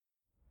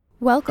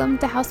Welcome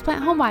to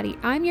Houseplant Homebody.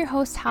 I'm your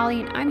host, Holly,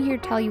 and I'm here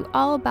to tell you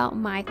all about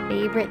my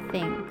favorite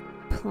thing,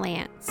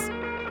 plants.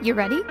 You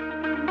ready?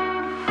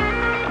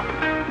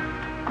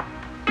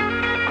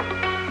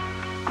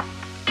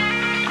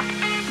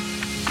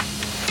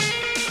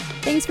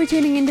 Thanks for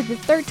tuning into the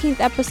 13th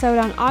episode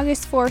on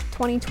August 4th,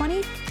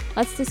 2020.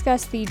 Let's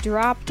discuss the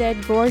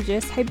drop-dead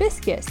gorgeous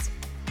hibiscus.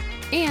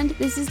 And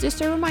this is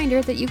just a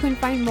reminder that you can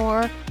find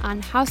more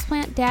on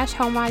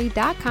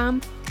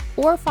houseplant-homebody.com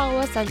or follow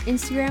us on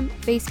Instagram,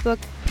 Facebook,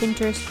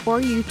 Pinterest,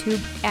 or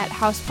YouTube at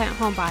Houseplant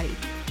Homebody.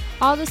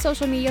 All the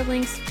social media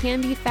links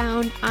can be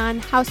found on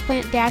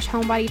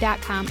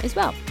houseplant-homebody.com as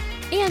well.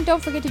 And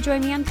don't forget to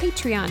join me on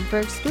Patreon for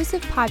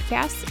exclusive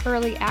podcasts,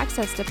 early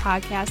access to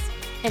podcasts,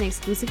 and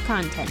exclusive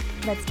content.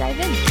 Let's dive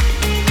in.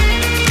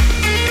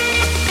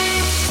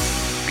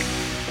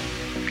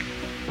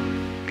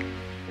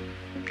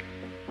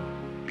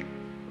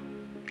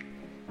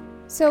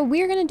 So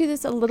we're going to do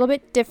this a little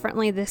bit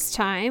differently this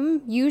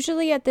time.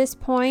 Usually at this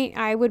point,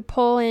 I would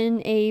pull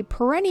in a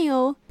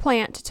perennial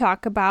plant to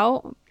talk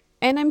about,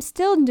 and I'm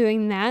still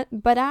doing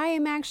that, but I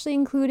am actually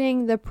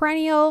including the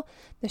perennial,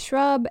 the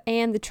shrub,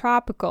 and the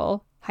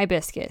tropical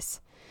hibiscus.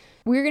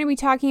 We're going to be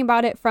talking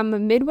about it from a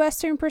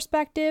Midwestern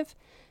perspective.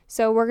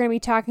 So we're going to be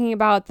talking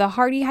about the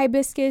hardy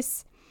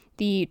hibiscus,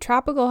 the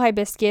tropical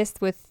hibiscus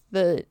with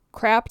the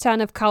crap ton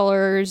of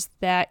colors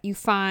that you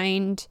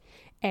find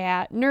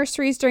at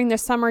nurseries during the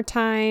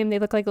summertime. They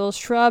look like little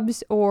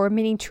shrubs or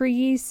mini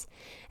trees.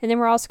 And then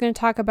we're also going to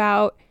talk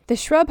about the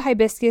shrub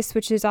hibiscus,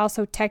 which is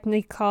also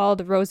technically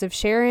called Rose of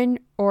Sharon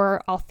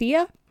or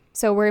Althea.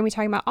 So we're going to be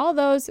talking about all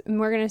those, and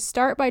we're going to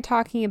start by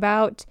talking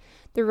about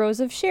the Rose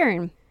of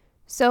Sharon.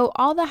 So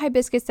all the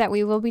hibiscus that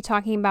we will be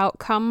talking about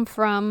come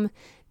from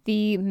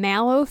the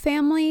mallow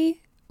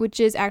family, which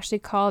is actually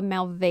called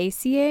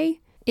Malvaceae.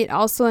 It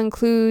also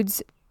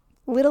includes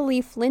little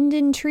leaf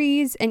linden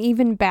trees and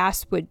even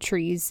basswood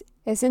trees.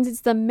 And since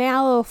it's the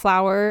mallow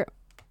flower,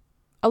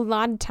 a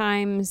lot of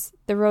times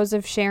the Rose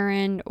of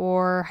Sharon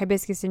or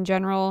hibiscus in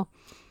general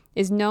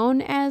is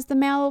known as the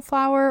mallow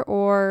flower,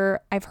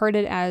 or I've heard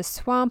it as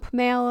swamp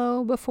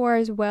mallow before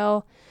as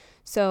well.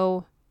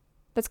 So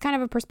that's kind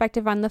of a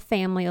perspective on the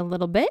family a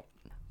little bit.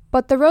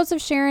 But the Rose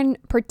of Sharon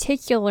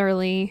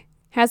particularly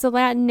has the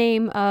Latin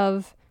name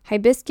of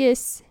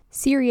Hibiscus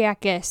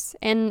syriacus,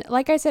 and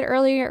like I said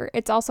earlier,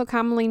 it's also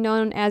commonly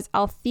known as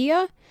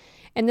Althea,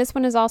 and this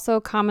one is also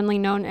commonly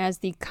known as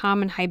the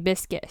common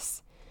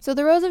hibiscus. So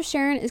the Rose of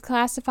Sharon is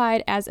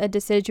classified as a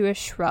deciduous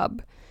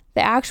shrub.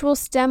 The actual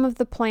stem of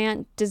the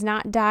plant does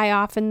not die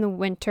off in the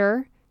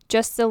winter,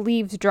 just the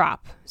leaves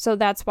drop, so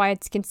that's why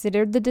it's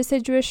considered the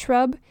deciduous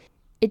shrub.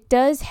 It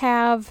does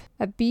have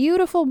a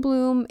beautiful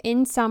bloom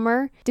in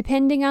summer.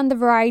 Depending on the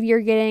variety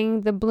you're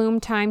getting, the bloom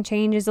time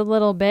changes a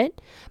little bit,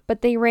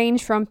 but they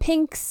range from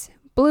pinks,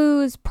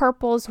 blues,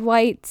 purples,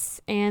 whites,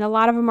 and a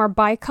lot of them are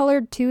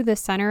bicolored too. The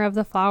center of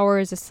the flower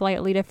is a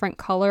slightly different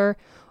color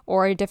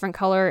or a different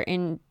color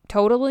in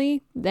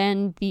totally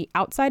than the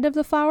outside of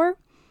the flower.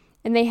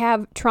 And they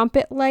have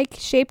trumpet-like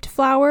shaped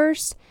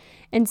flowers,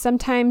 and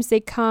sometimes they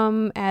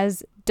come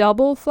as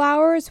double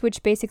flowers,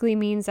 which basically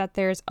means that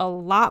there's a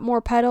lot more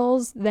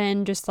petals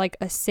than just like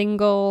a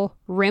single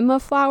rim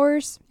of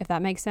flowers, if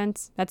that makes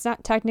sense. That's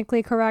not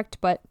technically correct,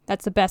 but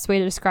that's the best way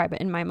to describe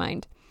it in my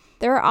mind.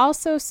 There are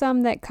also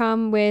some that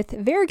come with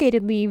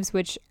variegated leaves,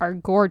 which are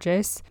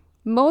gorgeous.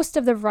 Most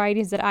of the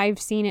varieties that I've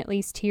seen, at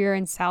least here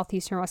in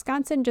southeastern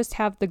Wisconsin, just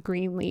have the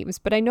green leaves.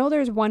 But I know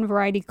there's one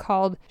variety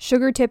called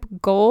Sugartip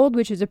Gold,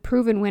 which is a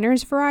proven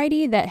winners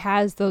variety that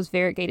has those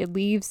variegated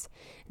leaves.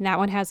 And that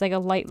one has like a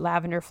light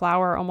lavender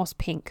flower, almost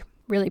pink.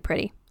 Really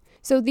pretty.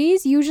 So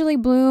these usually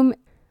bloom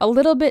a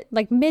little bit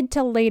like mid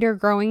to later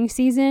growing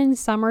season,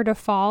 summer to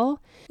fall.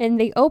 And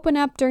they open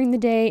up during the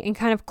day and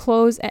kind of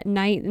close at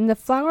night. And the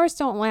flowers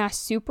don't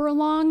last super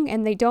long,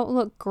 and they don't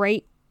look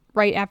great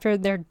right after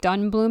they're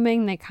done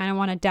blooming. They kind of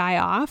want to die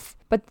off.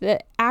 But the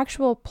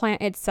actual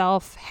plant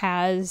itself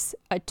has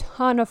a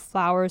ton of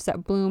flowers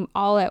that bloom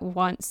all at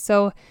once.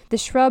 So the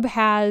shrub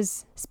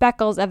has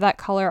speckles of that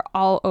color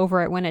all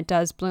over it when it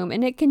does bloom,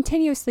 and it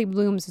continuously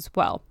blooms as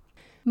well.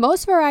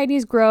 Most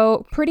varieties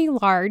grow pretty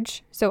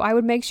large, so I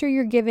would make sure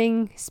you're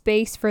giving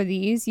space for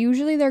these.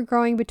 Usually they're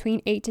growing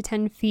between 8 to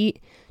 10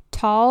 feet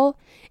tall,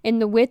 and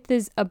the width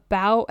is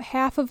about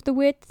half of the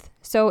width.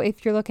 So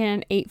if you're looking at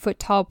an 8-foot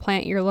tall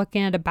plant, you're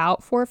looking at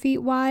about 4 feet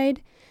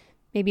wide,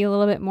 maybe a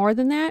little bit more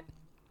than that.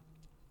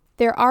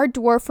 There are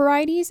dwarf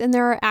varieties, and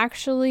there are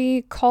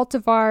actually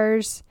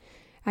cultivars.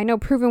 I know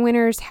Proven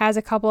Winners has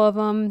a couple of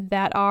them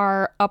that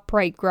are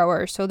upright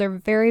growers. So they're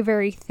very,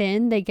 very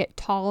thin. They get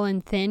tall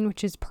and thin,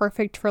 which is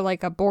perfect for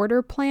like a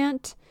border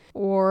plant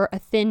or a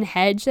thin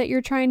hedge that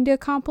you're trying to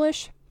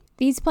accomplish.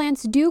 These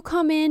plants do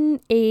come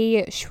in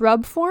a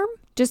shrub form,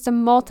 just a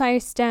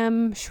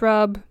multi-stem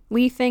shrub,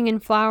 leafing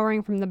and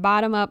flowering from the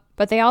bottom up,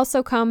 but they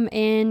also come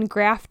in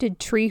grafted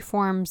tree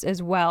forms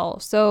as well.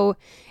 So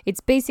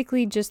it's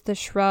basically just the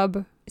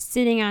shrub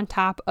sitting on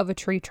top of a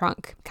tree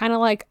trunk, kind of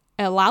like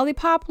a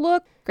lollipop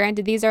look.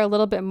 Granted, these are a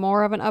little bit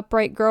more of an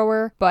upright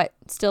grower, but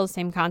still the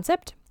same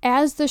concept.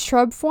 As the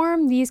shrub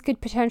form, these could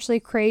potentially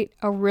create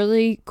a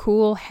really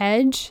cool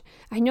hedge.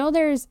 I know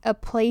there's a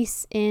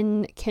place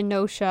in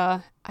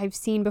Kenosha I've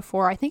seen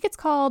before. I think it's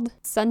called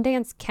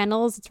Sundance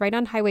Kennels. It's right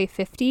on Highway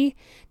 50.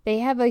 They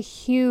have a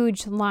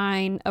huge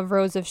line of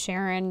Rose of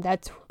Sharon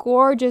that's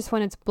gorgeous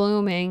when it's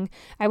blooming.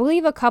 I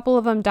believe a couple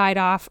of them died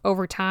off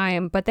over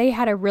time, but they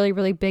had a really,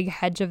 really big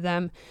hedge of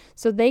them.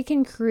 So they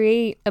can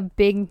create a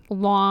big,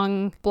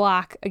 long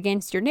block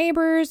against your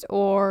neighbors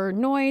or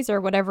noise or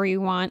whatever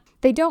you want.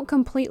 They don't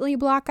completely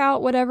block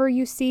out whatever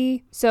you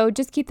see. So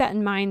just keep that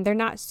in mind. They're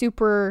not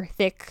super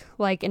thick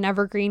like an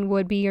evergreen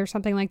would be or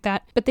something like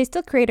that, but they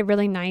still create a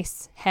really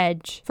nice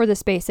hedge for the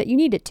space that you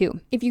need it to.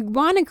 If you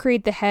want to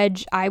create the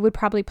hedge, I would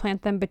probably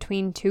plant them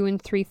between 2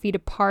 and 3 feet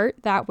apart.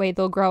 That way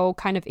they'll grow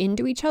kind of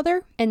into each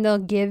other and they'll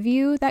give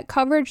you that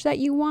coverage that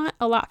you want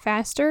a lot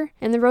faster.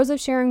 And the Rose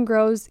of Sharon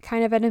grows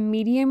kind of at a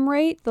medium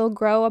rate. They'll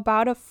grow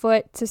about a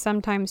foot to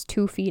sometimes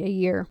 2 feet a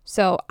year.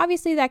 So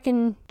obviously that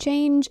can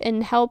change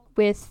and help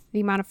with the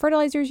amount of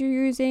fertilizers you're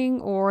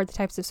using or the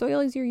types of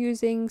soils you're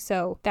using.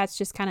 So that's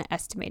just kind of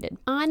estimated.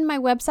 On my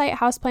website,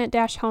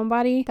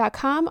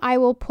 houseplant-homebody.com, I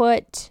will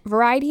put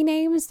variety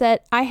names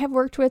that I have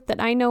worked with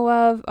that I know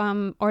of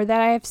or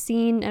that I have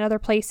seen at other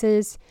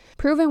places.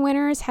 Proven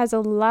Winners has a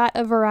lot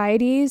of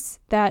varieties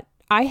that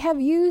I have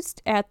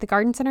used at the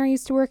garden center I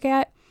used to work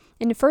at.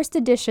 And First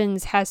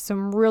Editions has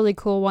some really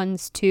cool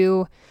ones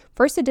too.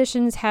 First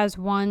Editions has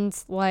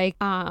ones like,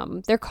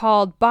 they're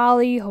called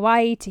Bali,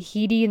 Hawaii,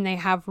 Tahiti, and they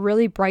have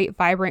really bright,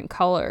 vibrant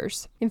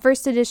colors. And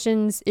First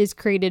Editions is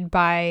created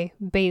by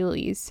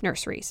Bailey's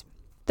Nurseries.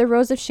 The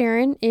Rose of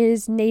Sharon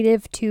is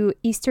native to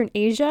Eastern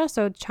Asia,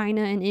 so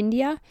China and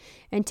India,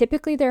 and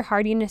typically their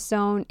hardiness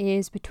zone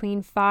is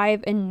between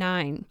 5 and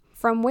 9.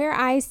 From where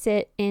I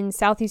sit in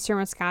southeastern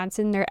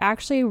Wisconsin, they're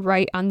actually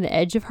right on the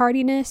edge of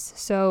hardiness.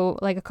 So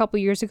like a couple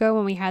years ago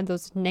when we had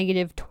those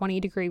negative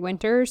 20-degree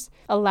winters,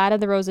 a lot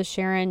of the Rose of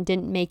Sharon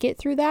didn't make it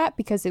through that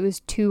because it was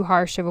too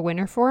harsh of a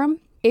winter for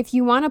them. If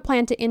you want to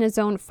plant it in a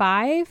zone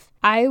 5,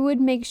 I would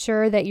make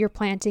sure that you're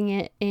planting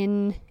it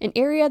in an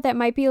area that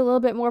might be a little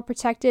bit more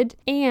protected.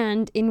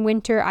 And in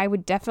winter, I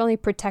would definitely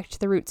protect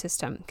the root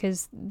system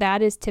because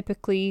that is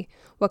typically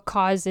what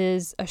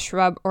causes a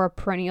shrub or a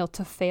perennial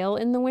to fail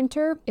in the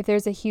winter. If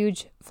there's a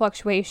huge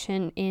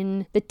fluctuation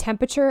in the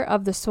temperature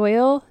of the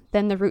soil,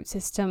 then the root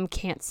system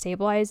can't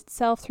stabilize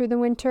itself through the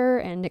winter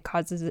and it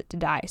causes it to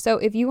die. So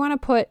if you want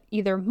to put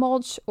either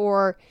mulch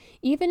or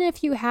even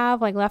if you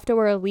have like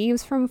leftover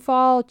leaves from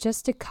fall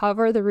just to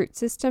cover the root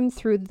system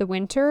through the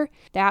winter,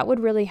 that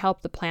would really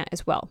help the plant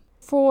as well.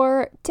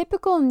 For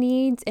typical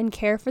needs and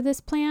care for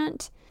this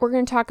plant, we're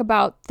going to talk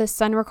about the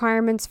sun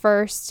requirements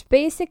first.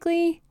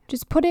 Basically,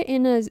 just put it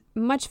in as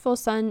much full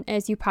sun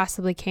as you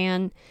possibly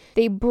can.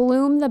 They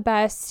bloom the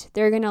best,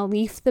 they're going to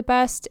leaf the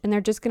best, and they're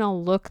just going to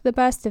look the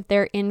best if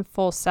they're in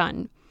full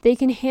sun. They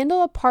can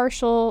handle a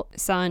partial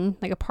sun,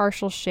 like a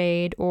partial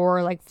shade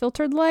or like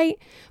filtered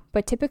light,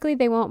 but typically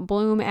they won't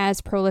bloom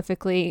as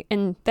prolifically,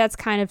 and that's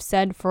kind of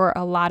said for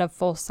a lot of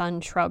full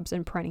sun shrubs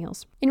and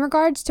perennials. In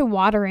regards to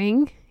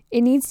watering,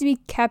 it needs to be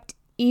kept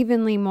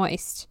evenly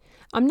moist.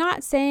 I'm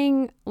not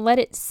saying let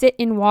it sit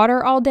in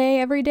water all day,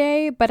 every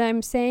day, but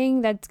I'm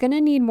saying that's going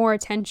to need more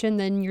attention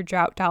than your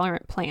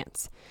drought-tolerant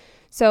plants.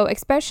 So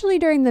especially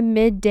during the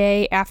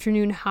midday,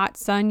 afternoon hot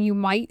sun, you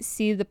might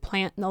see the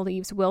plant and the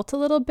leaves wilt a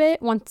little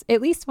bit,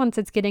 at least once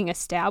it's getting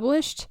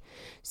established.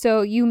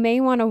 So you may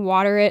want to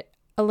water it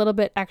a little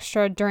bit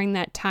extra during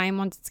that time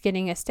once it's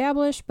getting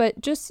established,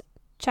 but just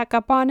check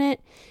up on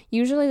it.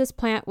 Usually this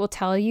plant will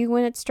tell you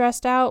when it's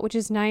stressed out, which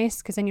is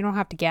nice because then you don't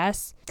have to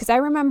guess. Because I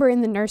remember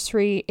in the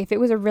nursery, if it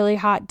was a really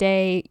hot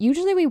day,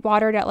 usually we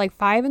watered at like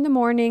 5 in the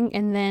morning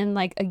and then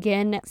like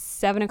again at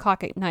 7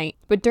 o'clock at night.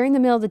 But during the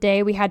middle of the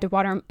day, we had to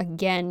water them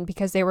again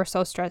because they were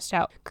so stressed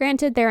out.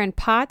 Granted, they're in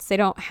pots. They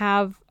don't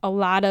have a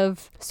lot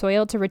of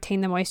soil to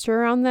retain the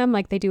moisture around them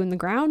like they do in the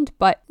ground,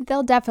 but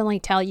they'll definitely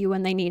tell you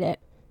when they need it.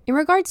 In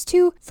regards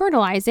to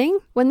fertilizing,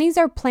 when these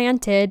are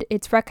planted,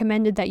 it's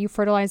recommended that you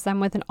fertilize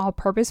them with an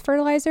all-purpose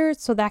fertilizer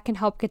so that can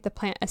help get the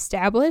plant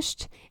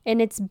established.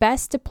 And it's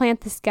best to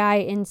plant this guy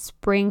in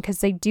spring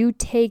because they do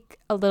take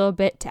a little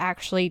bit to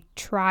actually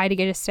try to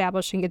get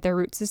established and get their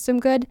root system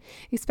good,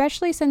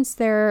 especially since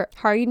their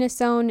hardiness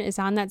zone is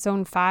on that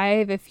zone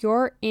 5. If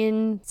you're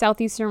in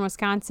southeastern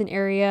Wisconsin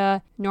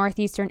area,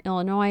 northeastern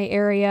Illinois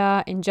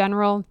area in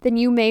general, then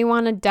you may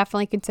want to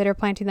definitely consider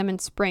planting them in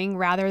spring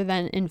rather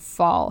than in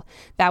fall.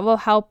 That will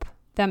help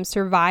them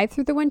survive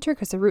through the winter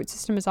because the root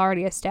system is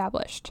already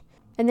established.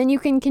 And then you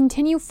can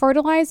continue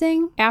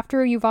fertilizing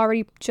after you've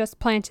already just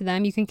planted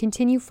them. You can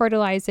continue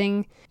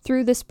fertilizing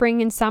through the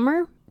spring and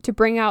summer to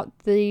bring out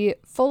the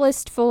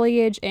fullest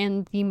foliage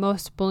and the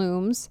most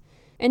blooms.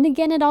 And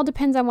again, it all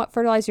depends on what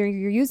fertilizer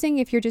you're using.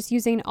 If you're just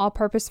using an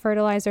all-purpose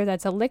fertilizer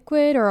that's a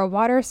liquid or a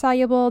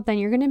water-soluble, then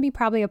you're going to be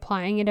probably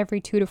applying it every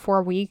 2 to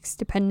 4 weeks,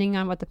 depending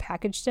on what the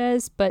package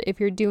says. But if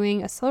you're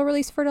doing a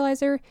slow-release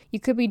fertilizer, you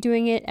could be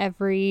doing it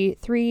every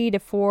 3 to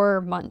 4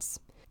 months.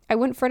 I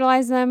wouldn't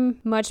fertilize them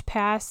much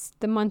past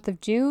the month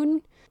of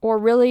June, or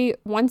really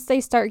once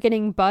they start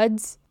getting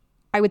buds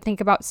I would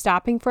think about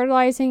stopping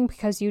fertilizing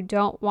because you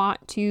don't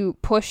want to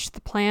push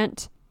the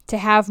plant to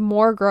have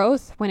more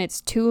growth when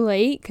it's too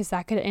late, because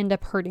that could end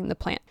up hurting the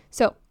plant.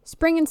 So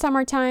spring and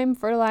summertime,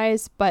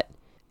 fertilize, but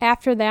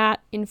after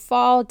that, in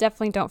fall,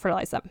 definitely don't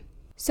fertilize them.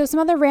 So some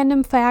other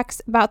random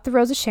facts about the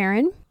Rose of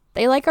Sharon.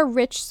 They like a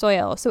rich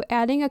soil, so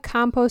adding a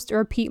compost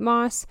or a peat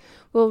moss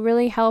will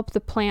really help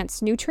the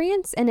plant's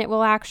nutrients, and it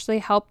will actually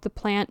help the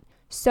plant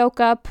soak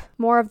up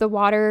more of the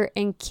water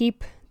and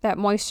keep that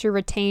moisture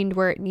retained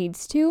where it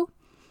needs to.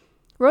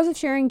 Rose of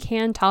Sharon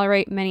can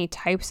tolerate many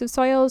types of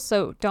soils,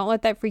 so don't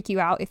let that freak you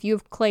out. If you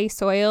have clay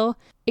soil,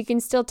 it can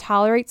still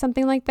tolerate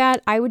something like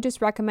that. I would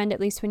just recommend,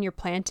 at least when you're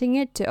planting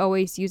it, to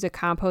always use a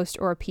compost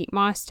or a peat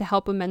moss to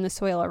help amend the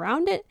soil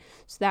around it,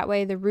 so that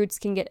way the roots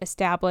can get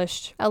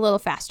established a little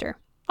faster.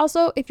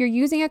 Also, if you're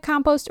using a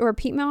compost or a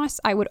peat moss,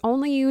 I would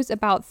only use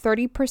about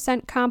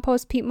 30%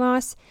 compost peat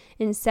moss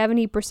and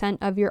 70%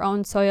 of your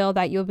own soil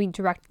that you'll be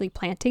directly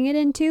planting it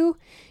into.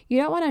 You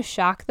don't want to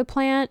shock the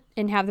plant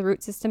and have the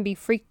root system be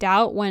freaked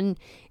out when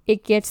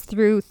it gets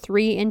through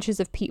 3 inches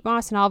of peat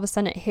moss and all of a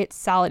sudden it hits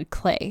solid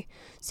clay.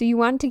 So you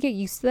want to get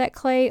used to that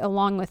clay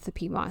along with the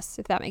peat moss,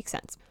 if that makes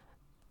sense.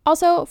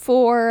 Also,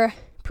 for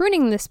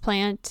pruning this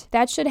plant,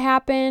 that should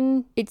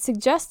happen, it's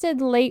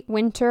suggested late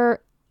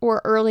winter or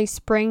early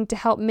spring to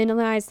help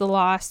minimize the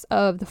loss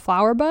of the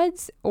flower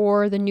buds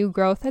or the new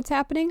growth that's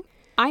happening.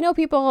 I know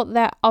people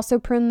that also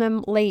prune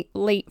them late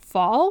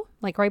fall,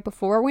 like right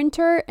before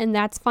winter, and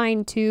that's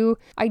fine too.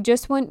 I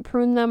just wouldn't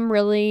prune them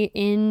really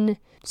in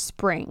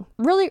spring.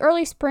 Really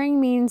early spring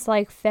means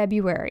like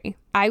February.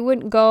 I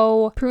wouldn't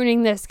go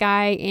pruning this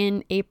guy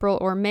in April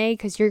or May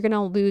because you're going to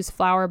lose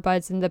flower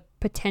buds and the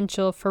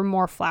potential for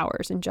more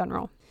flowers in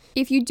general.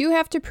 If you do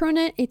have to prune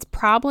it, it's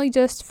probably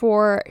just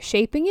for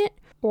shaping it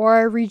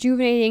or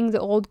rejuvenating the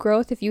old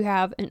growth if you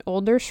have an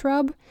older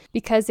shrub,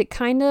 because it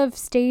kind of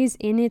stays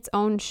in its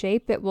own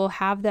shape. It will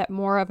have that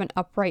more of an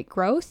upright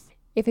growth.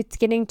 If it's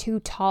getting too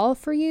tall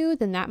for you,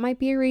 then that might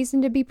be a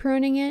reason to be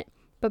pruning it.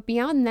 But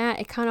beyond that,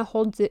 it kind of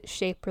holds its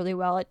shape really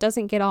well. It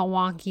doesn't get all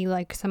wonky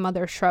like some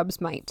other shrubs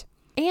might.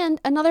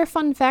 And another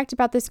fun fact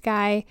about this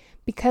guy,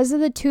 because of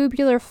the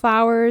tubular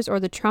flowers or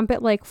the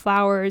trumpet-like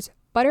flowers,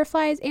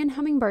 butterflies and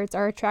hummingbirds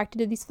are attracted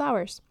to these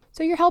flowers.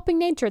 So you're helping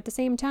nature at the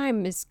same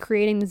time as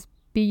creating this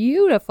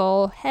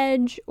beautiful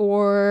hedge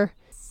or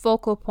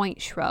focal point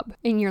shrub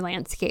in your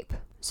landscape.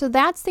 So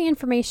that's the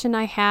information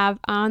I have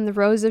on the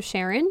Rose of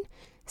Sharon.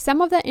 Some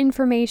of that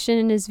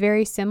information is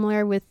very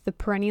similar with the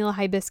perennial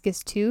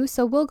hibiscus too,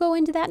 so we'll go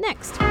into that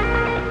next.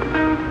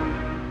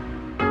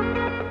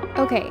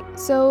 Okay,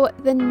 so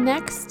the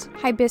next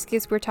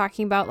hibiscus we're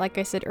talking about, like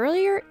I said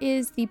earlier,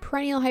 is the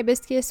perennial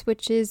hibiscus,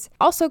 which is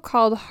also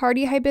called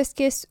hardy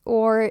hibiscus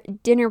or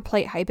dinner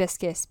plate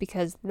hibiscus,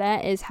 because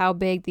that is how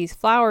big these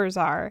flowers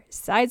are,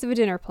 size of a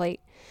dinner plate.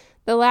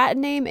 The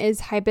Latin name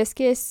is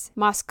Hibiscus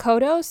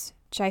moscotos,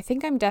 which I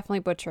think I'm definitely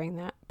butchering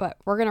that, but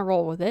we're going to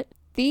roll with it.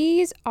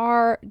 These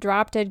are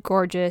drop dead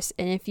gorgeous,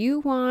 and if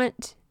you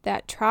want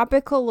that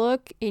tropical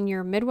look in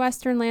your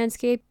Midwestern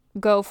landscape,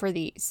 go for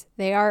these.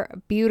 They are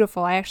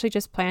beautiful. I actually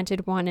just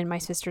planted one in my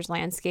sister's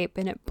landscape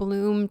and it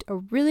bloomed a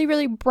really,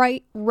 really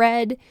bright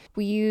red.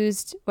 We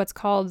used what's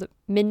called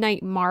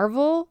Midnight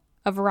Marvel,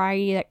 a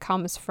variety that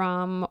comes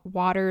from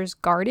Waters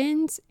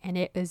Gardens, and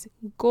it is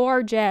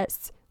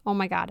gorgeous. Oh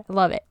my God, I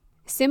love it.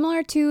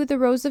 Similar to the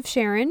Rose of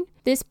Sharon,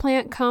 this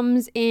plant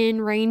comes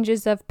in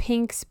ranges of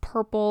pinks,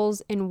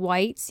 purples, and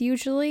whites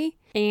usually,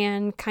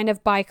 and kind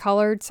of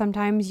bicolored.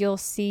 Sometimes you'll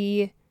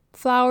see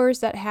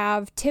flowers that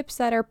have tips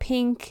that are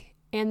pink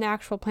and the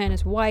actual plant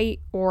is white,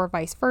 or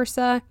vice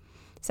versa.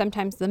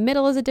 Sometimes the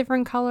middle is a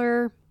different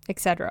color,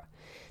 etc.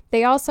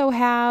 They also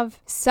have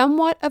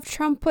somewhat of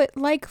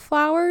trumpet-like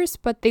flowers,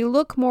 but they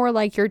look more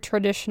like your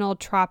traditional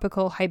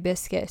tropical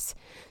hibiscus.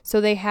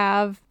 So they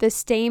have the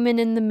stamen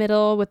in the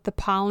middle with the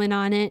pollen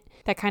on it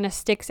that kind of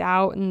sticks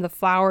out, and the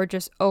flower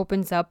just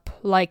opens up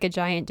like a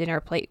giant dinner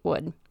plate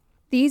would.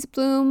 These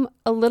bloom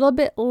a little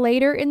bit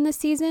later in the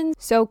season.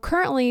 So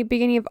currently,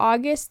 beginning of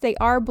August, they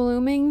are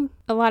blooming.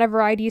 A lot of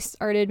varieties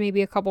started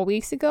maybe a couple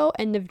weeks ago,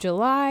 end of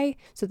July.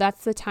 So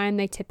that's the time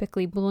they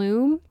typically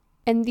bloom.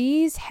 And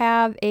these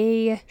have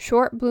a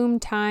short bloom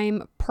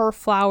time per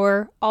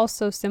flower,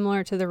 also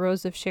similar to the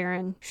Rose of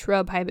Sharon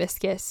shrub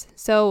hibiscus.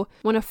 So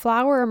when a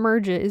flower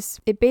emerges,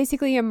 it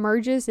basically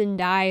emerges and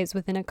dies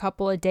within a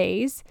couple of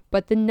days,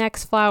 but the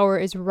next flower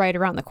is right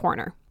around the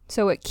corner.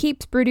 So it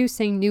keeps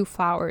producing new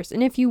flowers.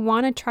 And if you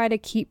want to try to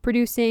keep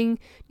producing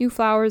new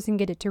flowers and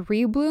get it to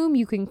rebloom,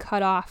 you can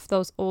cut off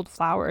those old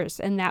flowers,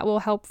 and that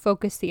will help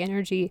focus the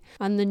energy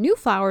on the new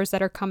flowers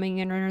that are coming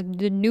in or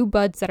the new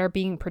buds that are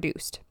being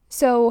produced.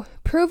 So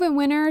Proven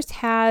Winners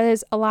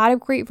has a lot of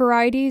great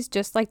varieties,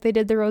 just like they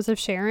did the Rose of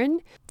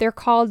Sharon. They're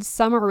called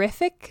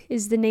Summerific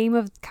is the name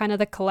of kind of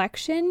the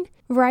collection.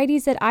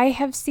 Varieties that I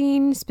have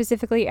seen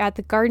specifically at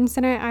the garden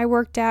center I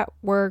worked at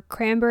were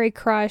Cranberry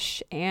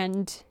Crush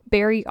and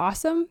Berry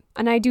Awesome.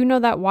 And I do know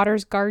that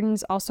Waters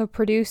Gardens also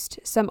produced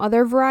some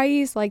other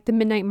varieties like the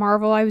Midnight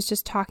Marvel I was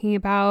just talking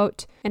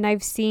about. And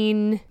I've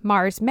seen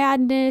Mars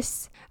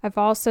Madness. I've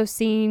also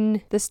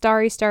seen the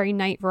Starry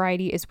Night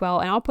variety as well.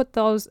 And I'll put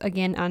those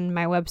again on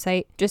my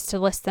website just to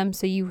list them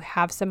so you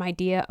have some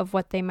idea of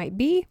what they might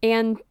be.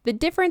 And the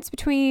difference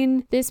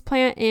between this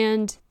plant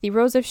and the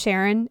Rose of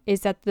Sharon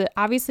is that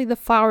obviously the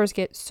flowers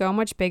get so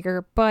much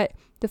bigger, but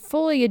the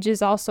foliage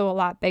is also a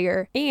lot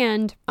bigger.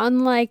 And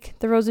unlike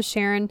the Rose of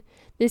Sharon,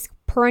 this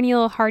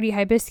perennial hardy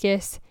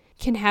hibiscus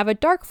can have a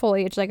dark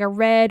foliage like a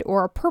red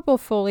or a purple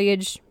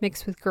foliage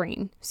mixed with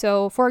green.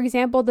 So for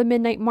example, the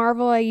Midnight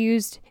Marvel I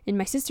used in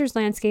my sister's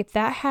landscape,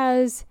 that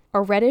has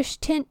a reddish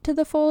tint to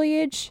the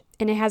foliage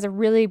and it has a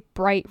really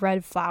bright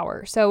red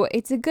flower. So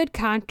it's a good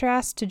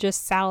contrast to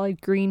just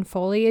solid green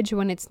foliage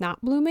when it's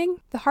not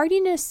blooming. The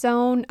hardiness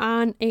zone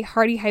on a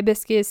hardy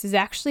hibiscus is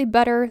actually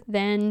better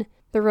than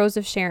the Rose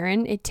of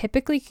Sharon. It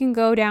typically can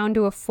go down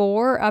to a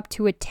 4 up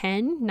to a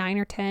 10, 9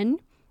 or 10.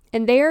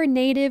 And they are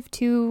native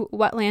to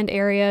wetland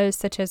areas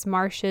such as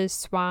marshes,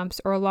 swamps,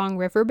 or along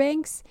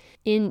riverbanks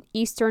in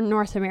eastern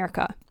North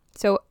America.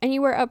 So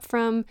anywhere up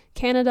from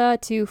Canada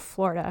to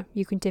Florida,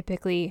 you can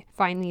typically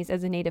find these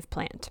as a native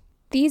plant.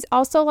 These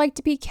also like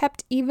to be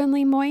kept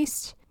evenly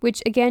moist,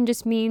 which again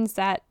just means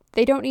that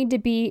they don't need to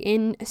be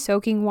in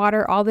soaking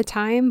water all the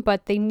time,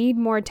 but they need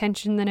more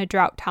attention than a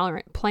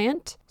drought-tolerant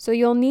plant. So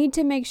you'll need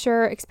to make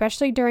sure,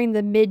 especially during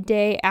the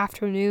midday,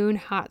 afternoon,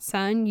 hot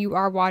sun, you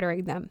are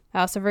watering them. I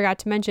also forgot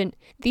to mention,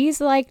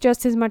 these like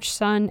just as much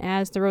sun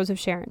as the Rose of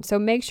Sharon. So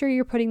make sure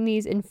you're putting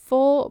these in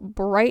full,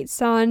 bright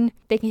sun.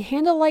 They can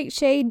handle light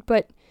shade,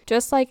 but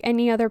just like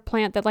any other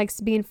plant that likes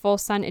to be in full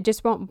sun, it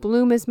just won't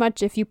bloom as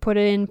much if you put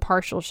it in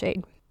partial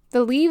shade.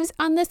 The leaves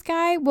on this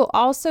guy will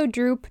also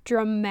droop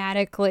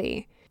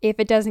dramatically if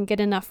it doesn't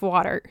get enough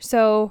water.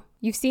 So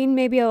you've seen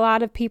maybe a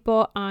lot of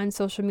people on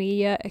social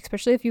media,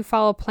 especially if you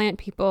follow plant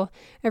people,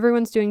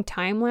 everyone's doing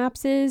time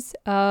lapses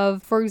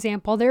of, for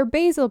example, their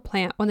basil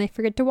plant when they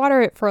forget to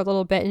water it for a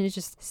little bit and it's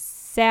just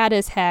sad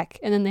as heck.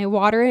 And then they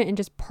water it and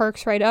just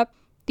perks right up.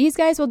 These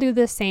guys will do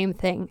the same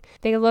thing.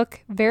 They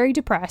look very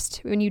depressed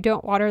when you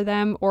don't water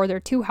them or they're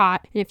too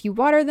hot. And if you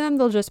water them,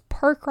 they'll just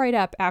perk right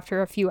up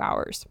after a few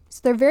hours. So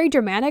they're very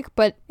dramatic,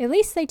 but at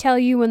least they tell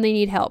you when they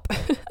need help.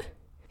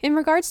 In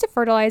regards to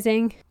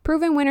fertilizing,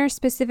 Proven Winter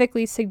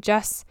specifically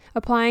suggests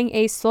applying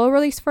a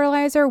slow-release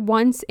fertilizer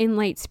once in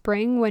late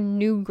spring when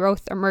new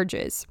growth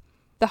emerges.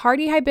 The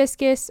hardy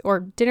hibiscus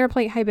or dinner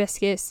plate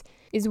hibiscus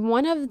is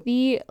one of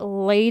the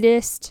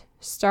latest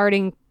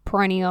starting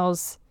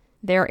perennials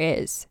there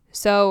is.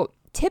 So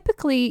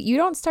typically, you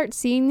don't start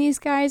seeing these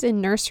guys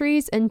in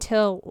nurseries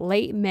until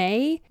late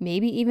May,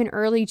 maybe even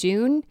early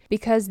June,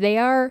 because they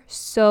are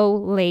so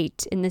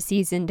late in the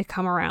season to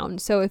come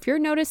around. So if you're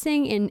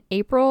noticing in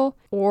April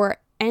or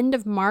end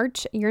of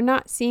March, you're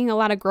not seeing a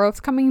lot of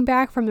growth coming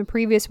back from the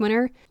previous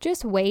winter,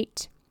 just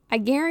wait. I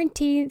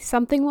guarantee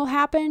something will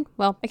happen.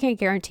 Well, I can't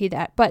guarantee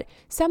that, but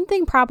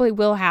something probably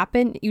will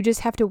happen. You just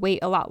have to wait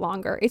a lot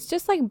longer. It's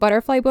just like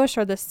butterfly bush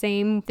are the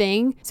same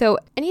thing. So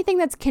anything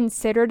that's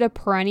considered a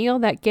perennial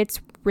that gets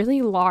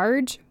really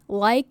large,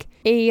 like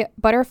a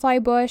butterfly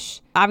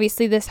bush,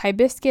 obviously this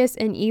hibiscus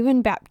and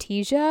even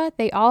Baptisia,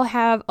 they all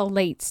have a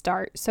late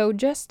start. So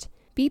just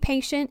be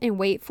patient and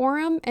wait for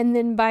them. And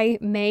then by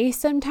May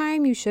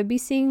sometime, you should be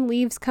seeing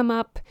leaves come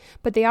up,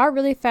 but they are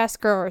really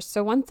fast growers.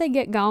 So once they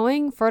get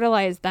going,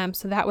 fertilize them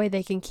so that way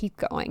they can keep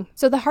going.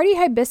 So the hardy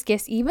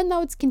hibiscus, even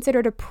though it's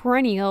considered a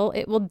perennial,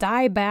 it will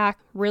die back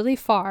really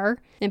far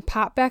and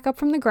pop back up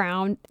from the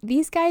ground.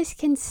 These guys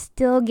can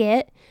still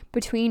get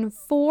between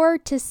 4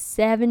 to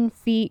 7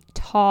 feet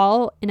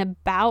tall and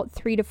about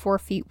 3 to 4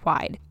 feet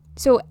wide.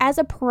 So as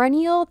a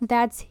perennial,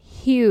 that's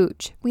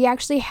huge. We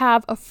actually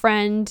have a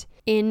friend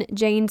in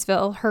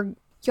Janesville. Her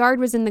yard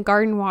was in the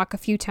garden walk a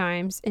few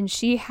times, and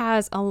she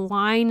has a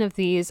line of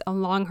these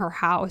along her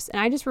house. And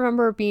I just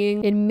remember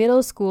being in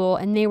middle school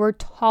and they were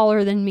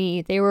taller than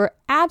me. They were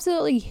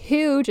absolutely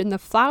huge and the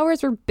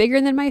flowers were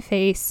bigger than my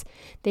face.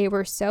 They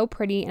were so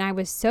pretty and I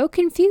was so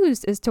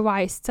confused as to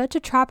why such a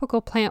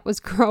tropical plant was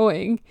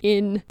growing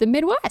in the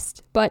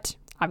Midwest. But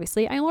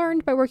obviously, I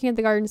learned by working at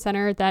the garden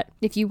center that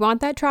if you want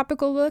that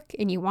tropical look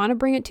and you want to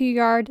bring it to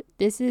your yard,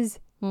 this is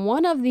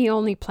one of the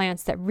only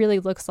plants that really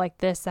looks like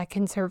this that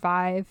can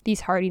survive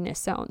these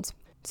hardiness zones.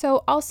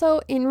 So also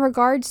in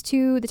regards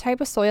to the type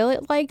of soil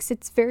it likes,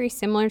 it's very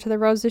similar to the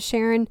Rose of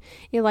Sharon.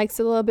 It likes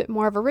a little bit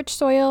more of a rich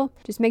soil.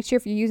 Just make sure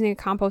if you're using a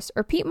compost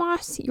or peat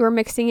moss, you're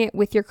mixing it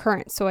with your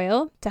current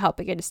soil to help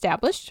it get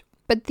established.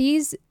 But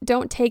these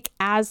don't take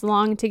as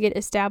long to get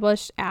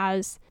established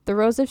as the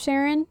Rose of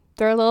Sharon.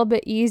 They're a little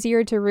bit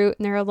easier to root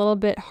and they're a little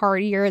bit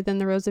hardier than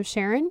the Rose of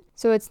Sharon.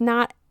 So it's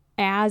not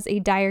as a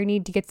dire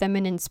need to get them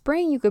in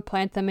spring. You could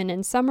plant them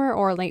in summer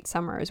or late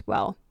summer as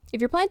well. If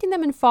you're planting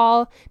them in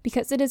fall,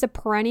 because it is a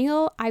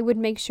perennial, I would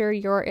make sure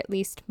you're at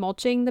least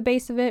mulching the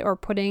base of it or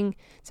putting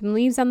some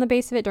leaves on the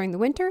base of it during the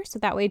winter. So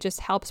that way it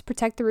just helps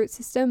protect the root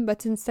system.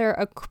 But since they're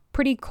a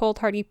pretty cold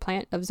hardy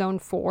plant of zone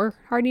 4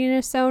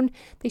 hardiness zone,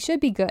 they should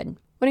be good.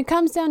 When it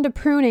comes down to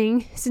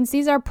pruning, since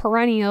these are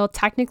perennial,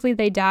 technically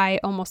they die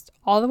almost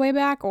all the way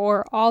back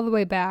or all the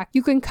way back.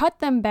 You can cut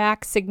them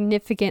back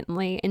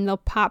significantly and they'll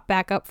pop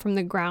back up from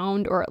the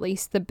ground or at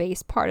least the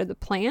base part of the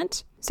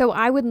plant. So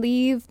I would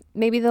leave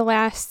maybe the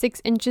last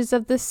 6 inches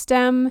of the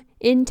stem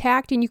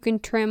intact, and you can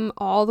trim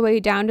all the way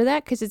down to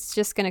that because it's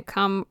just going to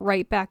come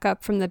right back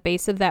up from the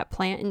base of that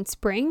plant in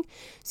spring.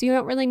 So you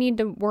don't really need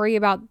to worry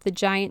about the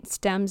giant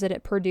stems that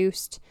it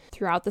produced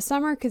throughout the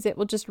summer because it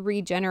will just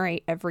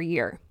regenerate every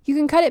year. You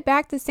can cut it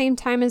back the same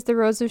time as the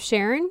Rose of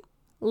Sharon,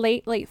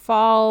 late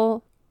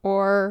fall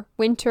or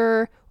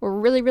winter or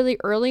really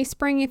early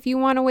spring if you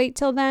want to wait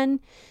till then.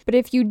 But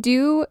if you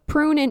do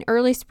prune in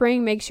early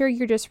spring, make sure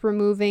you're just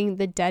removing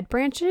the dead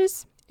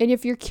branches. And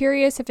if you're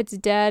curious if it's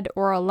dead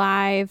or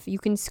alive, you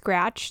can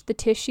scratch the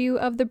tissue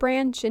of the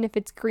branch. And if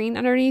it's green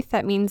underneath,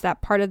 that means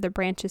that part of the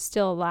branch is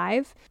still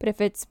alive. But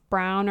if it's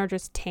brown or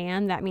just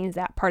tan, that means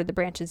that part of the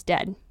branch is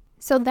dead.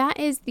 So that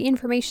is the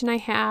information I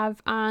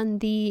have on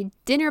the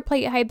dinner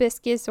plate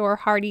hibiscus or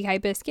hardy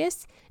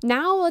hibiscus.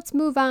 Now let's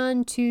move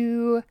on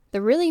to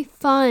the really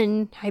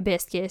fun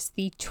hibiscus,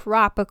 the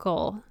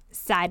tropical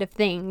side of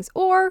things,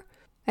 or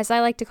as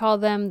I like to call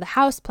them, the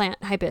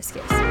houseplant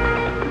hibiscus.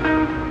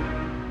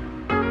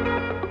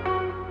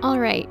 All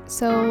right,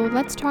 so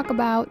let's talk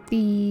about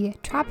the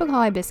tropical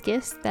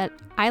hibiscus that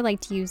I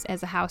like to use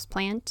as a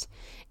houseplant.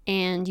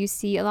 And you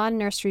see a lot of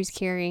nurseries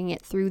carrying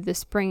it through the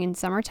spring and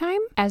summertime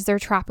as their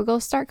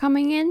tropicals start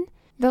coming in.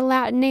 The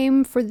Latin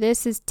name for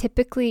this is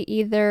typically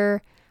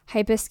either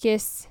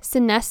Hibiscus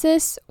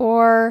sinensis,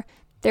 or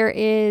there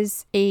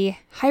is a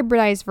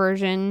hybridized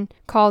version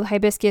called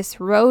Hibiscus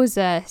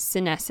rosa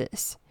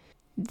sinensis.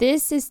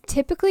 This is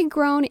typically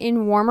grown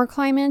in warmer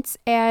climates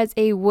as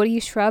a woody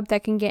shrub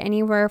that can get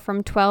anywhere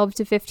from 12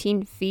 to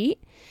 15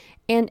 feet.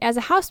 And as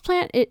a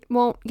houseplant, it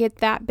won't get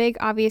that big,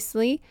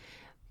 obviously,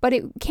 but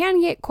it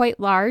can get quite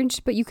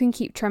large, but you can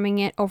keep trimming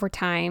it over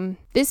time.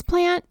 This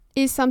plant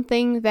is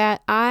something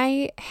that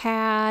I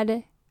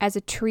had as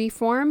a tree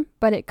form,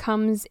 but it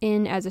comes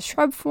in as a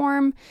shrub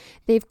form.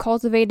 They've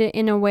cultivated it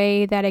in a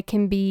way that it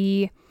can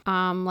be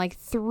like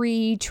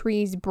 3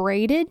 trees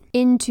braided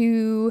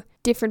into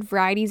different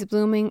varieties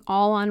blooming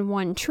all on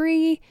one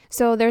tree.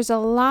 So there's a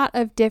lot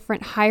of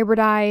different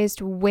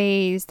hybridized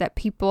ways that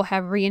people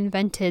have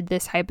reinvented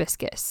this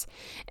hibiscus.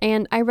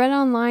 And I read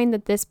online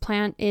that this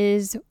plant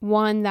is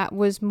one that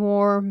was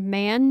more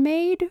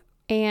man-made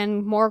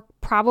and more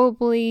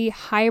probably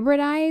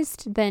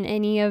hybridized than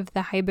any of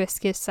the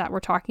hibiscus that we're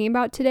talking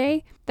about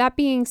today. That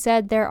being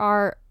said, there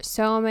are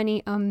so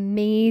many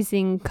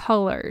amazing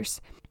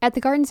colors. At the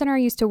garden center I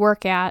used to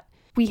work at,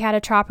 we had a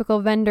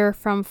tropical vendor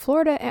from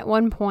Florida at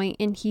one point,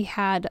 and he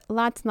had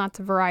lots and lots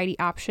of variety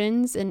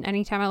options. And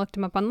anytime I looked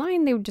them up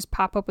online, they would just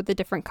pop up with the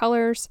different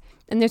colors.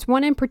 And there's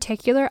one in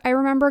particular I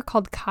remember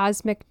called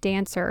Cosmic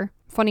Dancer.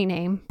 Funny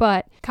name,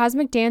 but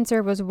Cosmic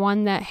Dancer was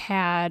one that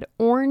had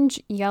orange,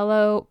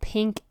 yellow,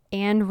 pink,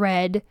 and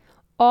red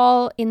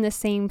all in the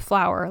same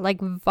flower,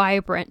 like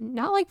vibrant,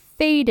 not like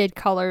faded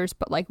colors,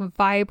 but like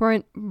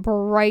vibrant,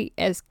 bright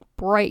as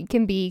bright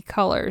can be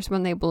colors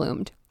when they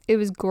bloomed. It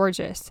was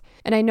gorgeous.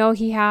 And I know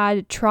he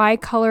had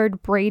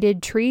tri-colored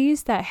braided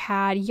trees that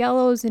had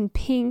yellows and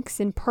pinks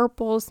and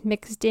purples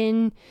mixed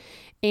in.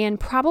 And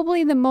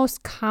probably the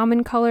most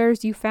common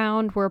colors you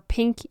found were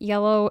pink,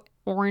 yellow,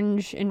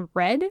 orange, and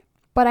red.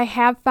 But I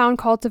have found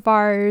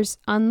cultivars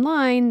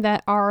online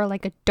that are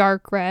like a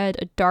dark red,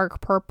 a dark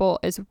purple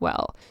as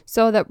well.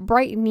 So the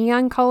bright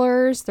neon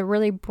colors, the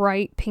really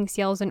bright pinks,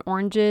 yellows, and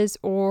oranges,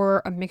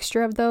 or a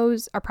mixture of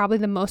those, are probably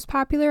the most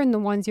popular and the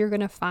ones you're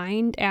going to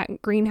find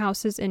at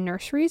greenhouses and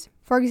nurseries.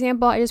 For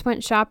example, I just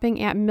went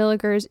shopping at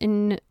Milliger's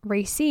in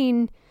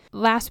Racine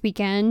last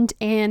weekend,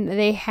 and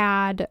they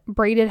had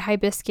braided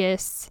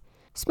hibiscus,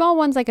 small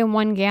ones like in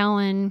 1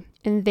 gallon,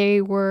 and they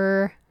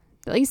were...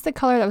 at least the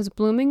color that was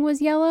blooming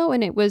was yellow,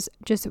 and it was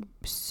just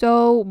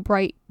so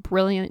bright,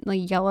 brilliantly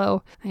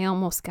yellow. I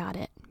almost got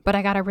it, but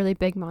I got a really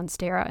big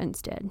Monstera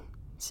instead.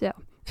 So,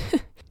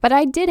 but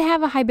I did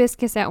have a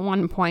hibiscus at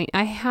one point.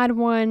 I had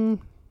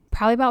one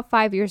probably about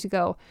 5 years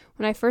ago.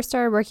 When I first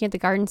started working at the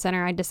garden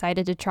center, I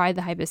decided to try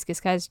the hibiscus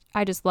because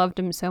I just loved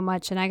them so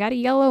much, and I got a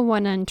yellow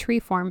one on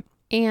tree form.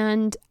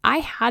 And I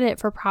had it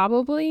for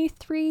probably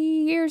 3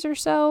 years or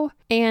so,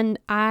 and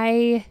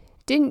I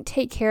didn't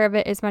take care of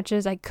it as much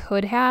as I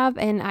could have,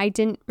 and I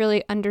didn't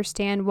really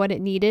understand what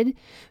it needed.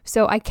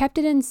 So I kept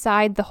it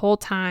inside the whole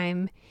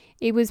time.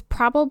 It was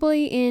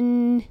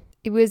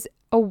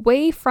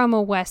away from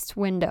a west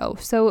window,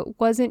 so it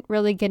wasn't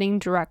really getting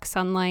direct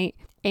sunlight,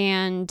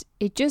 and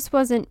it just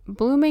wasn't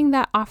blooming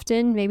that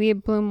often. Maybe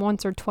it bloomed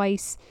once or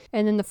twice,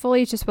 and then the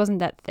foliage just wasn't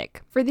that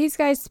thick. For these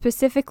guys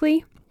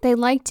specifically, they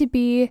like to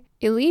be,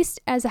 at least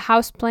as a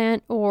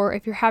houseplant, or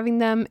if you're having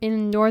them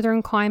in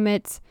northern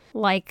climates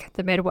like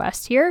the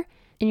Midwest here,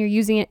 and you're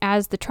using it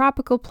as the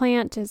tropical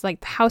plant, as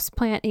like the house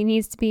plant, it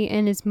needs to be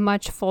in as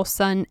much full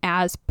sun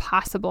as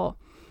possible.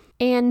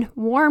 And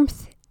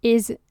warmth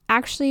is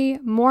actually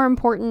more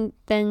important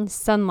than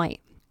sunlight.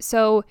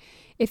 So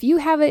if you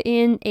have it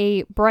in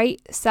a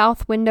bright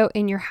south window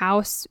in your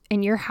house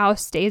and your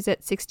house stays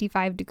at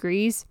 65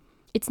 degrees,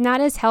 it's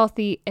not as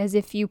healthy as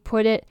if you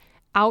put it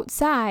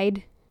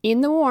outside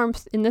in the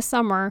warmth in the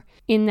summer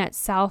in that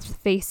south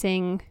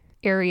facing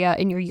area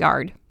in your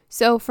yard.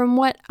 So from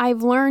what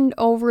I've learned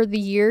over the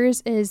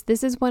years is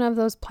this is one of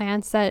those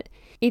plants that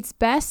it's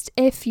best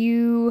if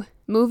you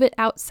move it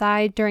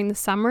outside during the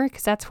summer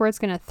because that's where it's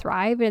going to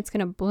thrive and it's going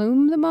to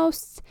bloom the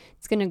most.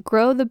 It's going to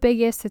grow the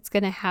biggest. It's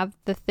going to have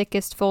the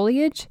thickest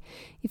foliage.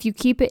 If you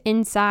keep it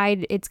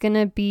inside, it's going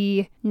to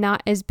be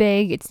not as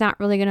big. It's not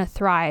really going to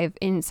thrive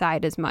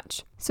inside as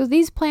much. So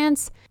these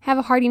plants have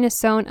a hardiness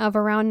zone of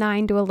around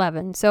 9 to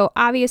 11. So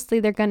obviously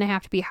they're going to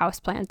have to be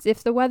houseplants.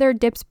 If the weather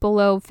dips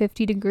below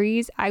 50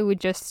 degrees, I would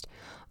just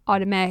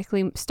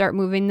automatically start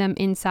moving them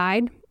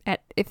inside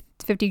at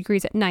 50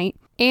 degrees at night.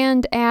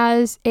 And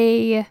as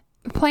a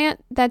plant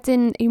that's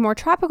in a more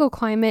tropical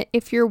climate,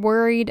 if you're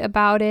worried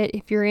about it,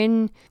 if you're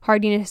in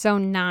hardiness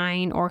zone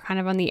 9 or kind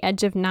of on the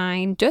edge of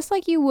 9, just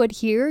like you would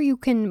here, you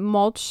can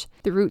mulch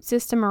the root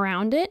system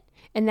around it,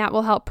 and that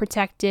will help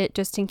protect it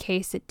just in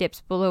case it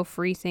dips below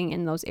freezing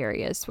in those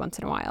areas once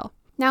in a while.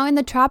 Now in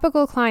the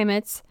tropical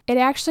climates, it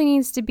actually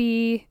needs to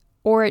be,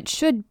 or it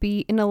should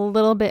be, in a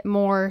little bit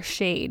more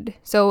shade.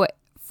 So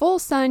full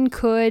sun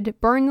could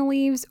burn the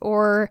leaves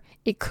or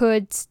it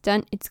could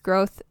stunt its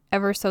growth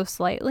ever so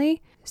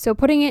slightly. So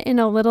putting it in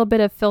a little bit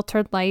of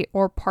filtered light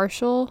or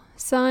partial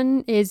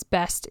sun is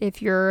best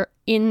if you're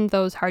in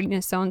those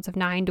hardiness zones of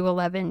 9 to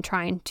 11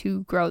 trying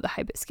to grow the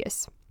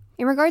hibiscus.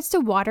 In regards to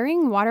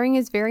watering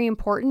is very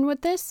important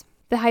with this.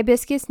 The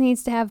hibiscus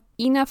needs to have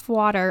enough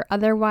water,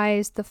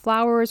 otherwise the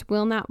flowers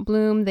will not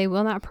bloom, they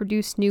will not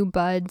produce new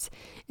buds.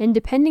 And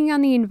depending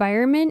on the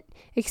environment,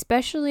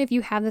 especially if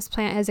you have this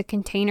plant as a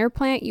container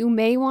plant, you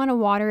may want to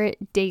water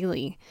it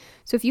daily.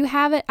 So if you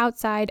have it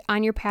outside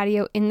on your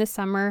patio in the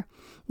summer,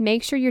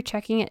 make sure you're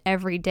checking it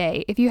every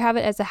day. If you have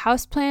it as a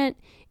house plant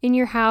in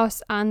your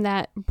house on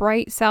that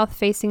bright south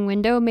facing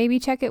window, maybe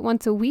check it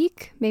once a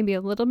week, maybe a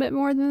little bit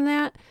more than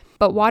that.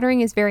 But watering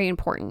is very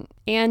important.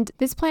 And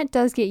this plant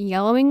does get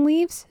yellowing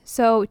leaves.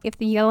 So if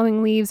the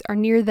yellowing leaves are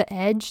near the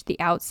edge, the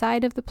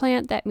outside of the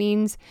plant, that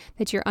means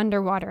that you're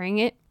underwatering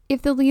it.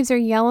 If the leaves are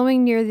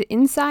yellowing near the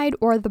inside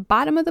or the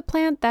bottom of the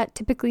plant, that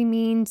typically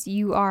means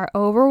you are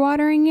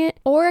overwatering it,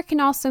 or it can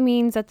also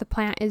mean that the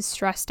plant is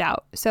stressed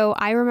out. So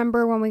I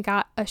remember when we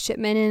got a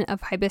shipment in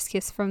of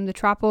hibiscus from the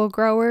tropical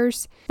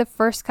growers, the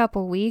first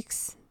couple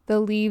weeks, the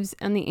leaves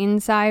on the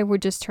inside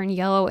would just turn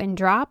yellow and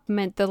drop,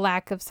 meant the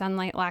lack of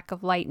sunlight, lack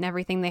of light, and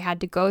everything they had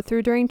to go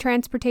through during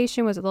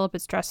transportation was a little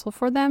bit stressful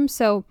for them.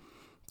 So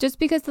just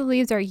because the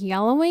leaves are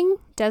yellowing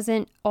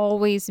doesn't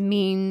always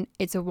mean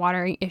it's a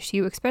watering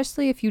issue,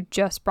 especially if you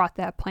just brought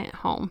that plant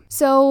home.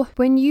 So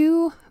when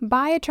you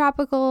buy a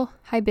tropical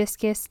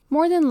hibiscus,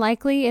 more than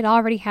likely it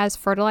already has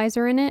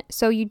fertilizer in it,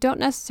 so you don't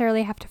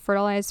necessarily have to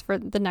fertilize for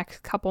the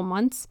next couple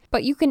months,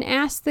 but you can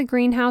ask the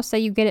greenhouse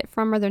that you get it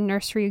from or the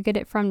nursery you get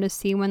it from to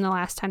see when the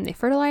last time they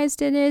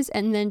fertilized it is,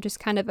 and then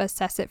just kind of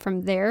assess it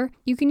from there.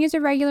 You can use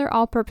a regular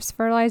all-purpose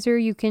fertilizer,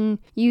 you can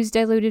use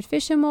diluted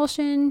fish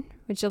emulsion,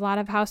 which a lot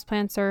of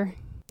houseplants are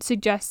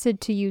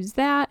suggested to use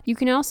that. You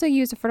can also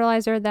use a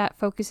fertilizer that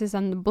focuses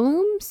on the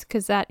blooms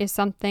because that is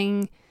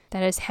something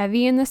that is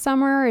heavy in the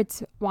summer.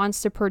 It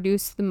wants to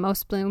produce the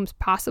most blooms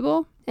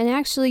possible. And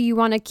actually you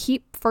want to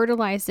keep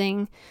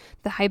fertilizing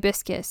the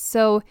hibiscus.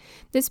 So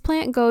this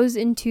plant goes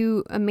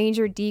into a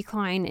major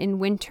decline in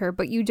winter,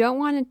 but you don't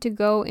want it to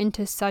go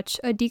into such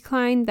a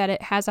decline that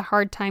it has a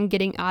hard time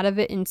getting out of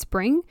it in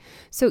spring.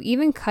 So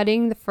even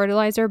cutting the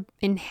fertilizer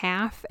in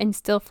half and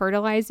still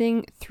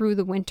fertilizing through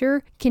the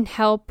winter can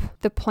help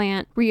the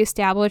plant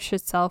reestablish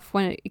itself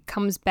when it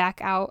comes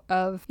back out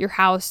of your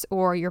house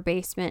or your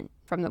basement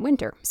from the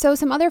winter. So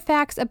some other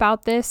facts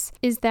about this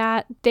is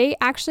that they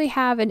actually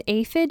have an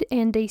aphid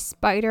and a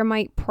spider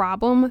mite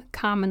problem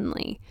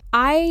commonly.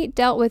 I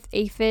dealt with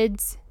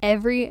aphids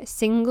every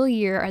single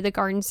year at the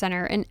garden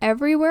center, and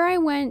everywhere I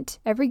went,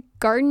 every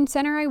garden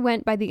center I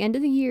went, by the end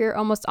of the year,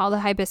 almost all the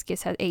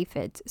hibiscus had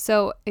aphids.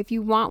 So if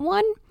you want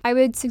one, I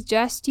would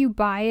suggest you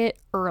buy it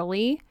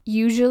early.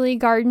 Usually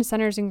garden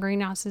centers and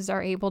greenhouses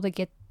are able to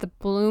get the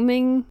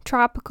blooming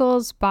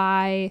tropicals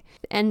by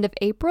the end of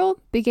April,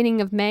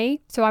 beginning of May.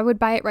 So I would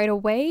buy it right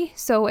away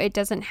so it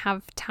doesn't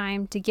have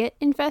time to get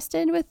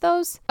infested with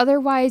those.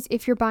 Otherwise,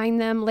 if you're buying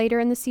them later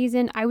in the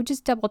season, I would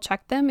just double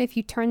check them. If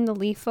you turn the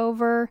leaf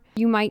over,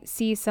 you might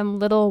see some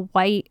little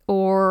white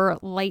or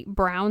light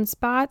brown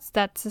spots.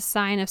 That's a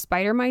sign of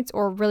spider mites,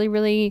 or really,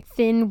 really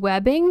thin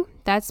webbing.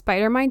 That's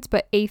spider mites,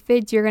 but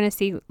aphids, you're going to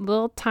see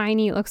little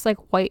tiny, it looks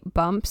like white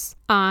bumps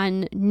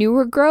on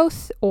newer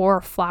growth or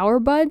flower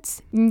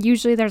buds.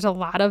 Usually there's a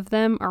lot of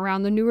them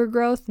around the newer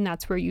growth, and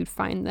that's where you'd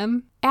find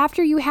them.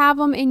 After you have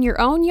them in your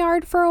own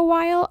yard for a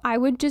while, I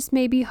would just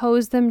maybe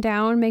hose them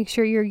down, make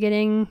sure you're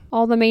getting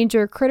all the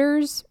major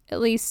critters, at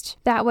least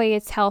that way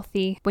it's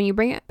healthy when you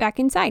bring it back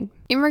inside.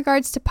 In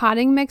regards to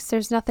potting mix,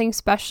 there's nothing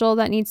special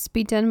that needs to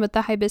be done with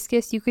the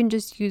hibiscus. You can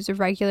just use a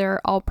regular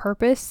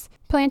all-purpose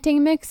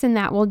planting mix and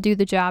that will do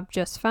the job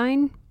just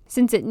fine.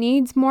 Since it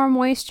needs more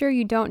moisture,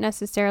 you don't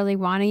necessarily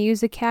want to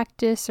use a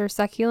cactus or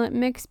succulent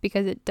mix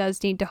because it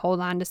does need to hold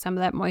on to some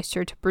of that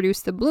moisture to produce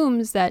the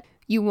blooms that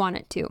you want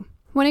it to.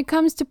 When it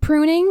comes to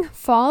pruning,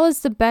 fall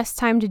is the best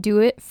time to do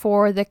it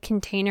for the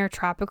container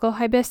tropical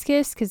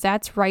hibiscus because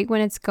that's right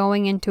when it's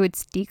going into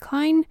its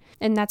decline,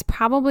 and that's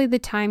probably the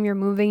time you're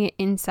moving it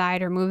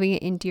inside or moving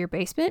it into your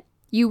basement.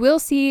 You will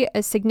see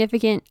a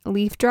significant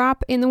leaf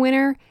drop in the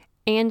winter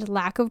and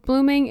lack of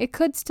blooming. It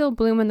could still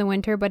bloom in the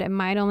winter, but it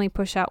might only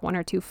push out 1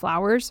 or 2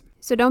 flowers.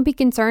 So don't be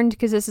concerned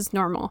because this is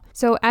normal.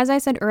 So as I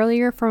said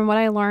earlier, from what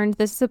I learned,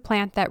 this is a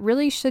plant that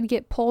really should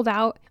get pulled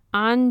out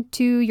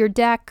onto your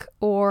deck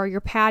or your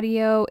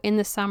patio in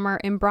the summer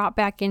and brought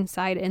back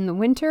inside in the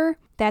winter.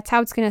 That's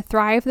how it's going to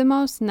thrive the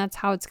most and that's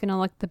how it's going to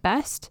look the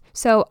best.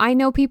 So I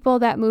know people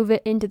that move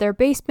it into their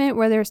basement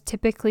where there's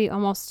typically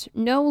almost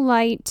no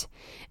light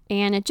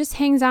and it just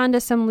hangs on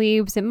to some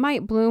leaves. It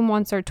might bloom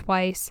once or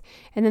twice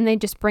and then they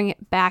just bring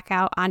it back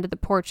out onto the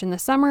porch in the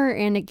summer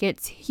and it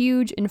gets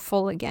huge and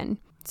full again.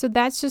 So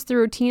that's just the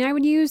routine I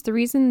would use. The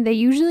reason they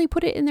usually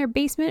put it in their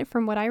basement,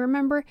 from what I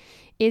remember,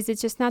 is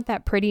it's just not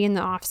that pretty in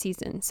the off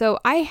season. So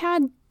I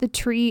had the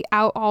tree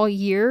out all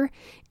year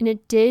and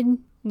it did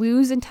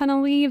lose a ton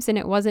of leaves and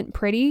it wasn't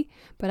pretty,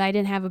 but I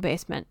didn't have a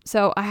basement.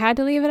 So I had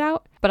to leave it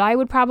out, but I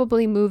would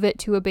probably move it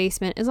to a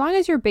basement. As long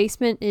as your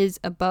basement is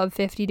above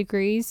 50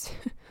 degrees,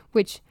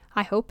 which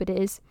I hope it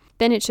is,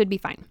 then it should be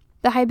fine.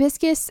 The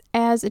hibiscus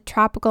as a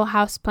tropical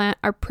houseplant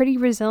are pretty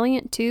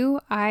resilient too.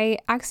 I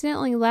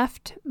accidentally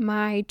left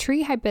my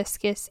tree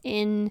hibiscus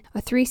in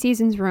a 3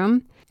 Seasons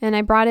room and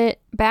I brought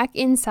it back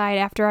inside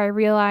after I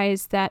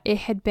realized that it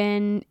had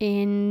been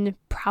in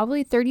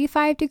probably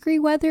 35-degree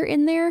weather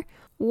in there,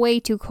 way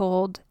too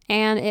cold,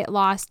 and it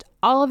lost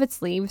all of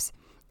its leaves.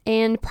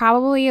 And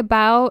probably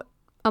about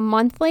a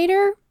month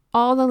later,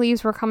 all the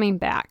leaves were coming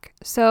back.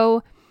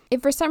 So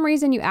if for some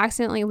reason you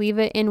accidentally leave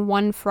it in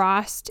one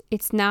frost,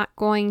 it's not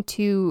going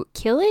to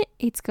kill it.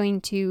 It's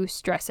going to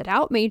stress it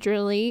out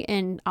majorly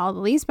and all the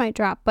leaves might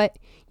drop, but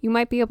you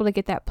might be able to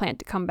get that plant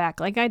to come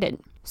back like I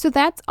did. So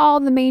that's all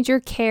the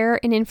major care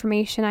and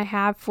information I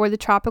have for the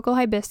tropical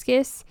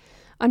hibiscus.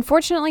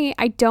 Unfortunately,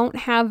 I don't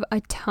have a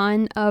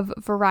ton of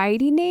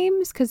variety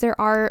names because there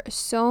are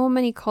so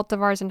many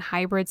cultivars and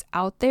hybrids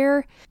out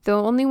there. The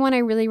only one I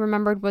really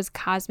remembered was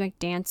Cosmic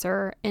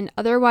Dancer, and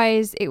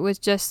otherwise it was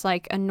just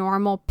like a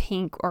normal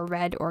pink or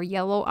red or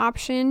yellow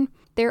option.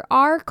 There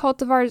are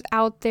cultivars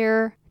out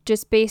there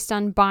just based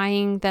on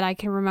buying that I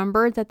can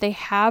remember that they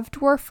have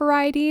dwarf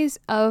varieties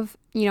of,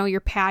 your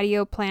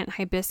patio plant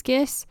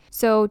hibiscus.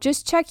 So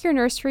just check your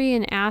nursery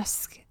and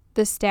ask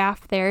the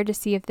staff there to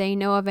see if they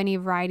know of any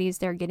varieties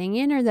they're getting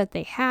in or that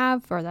they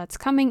have or that's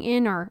coming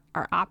in or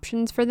are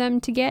options for them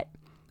to get.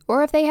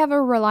 Or if they have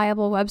a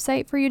reliable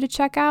website for you to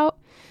check out,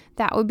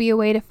 that would be a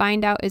way to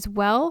find out as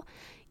well.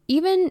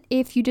 Even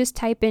if you just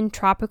type in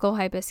tropical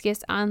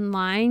hibiscus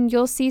online,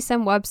 you'll see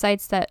some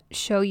websites that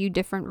show you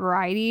different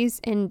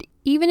varieties. And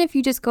even if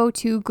you just go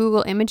to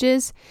Google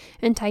Images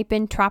and type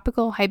in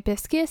tropical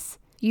hibiscus,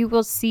 you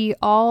will see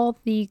all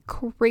the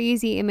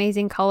crazy,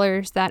 amazing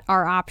colors that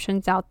are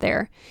options out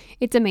there.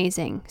 It's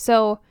amazing.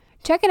 So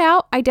check it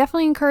out. I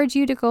definitely encourage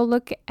you to go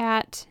look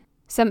at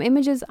some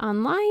images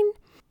online.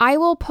 I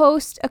will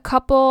post a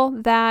couple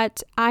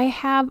that I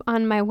have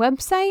on my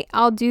website.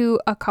 I'll do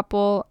a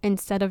couple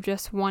instead of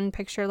just one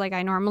picture like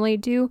I normally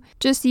do,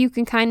 just so you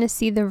can kind of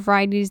see the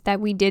varieties that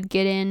we did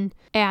get in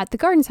at the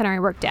garden center I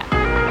worked at.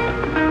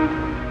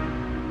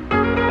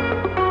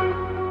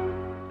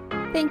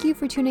 Thank you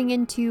for tuning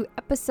in to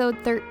episode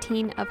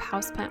 13 of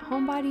Houseplant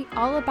Homebody,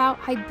 all about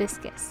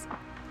hibiscus.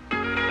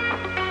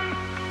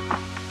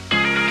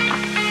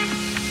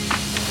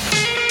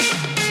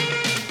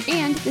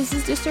 And this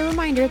is just a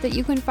reminder that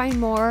you can find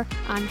more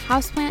on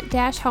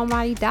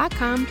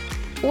houseplant-homebody.com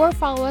or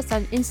follow us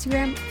on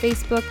Instagram,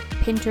 Facebook,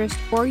 Pinterest,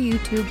 or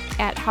YouTube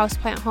at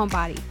Houseplant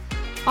Homebody.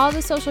 All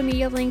the social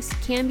media links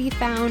can be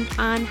found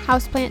on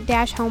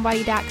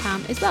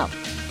houseplant-homebody.com as well.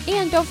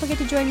 And don't forget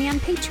to join me on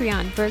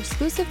Patreon for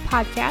exclusive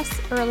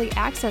podcasts, early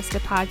access to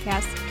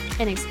podcasts,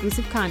 and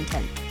exclusive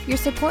content. Your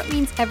support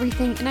means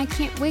everything, and I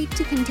can't wait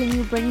to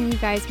continue bringing you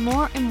guys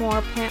more and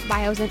more plant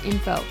bios and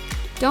info.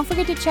 Don't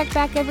forget to check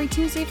back every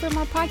Tuesday for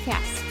more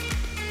podcasts.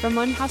 From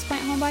one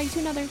houseplant homebody to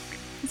another.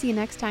 See you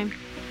next time.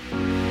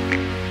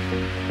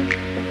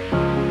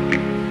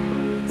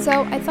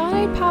 So I thought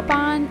I'd pop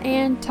on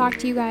and talk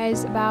to you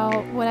guys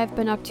about what I've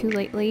been up to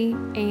lately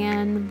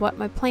and what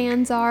my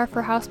plans are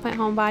for Houseplant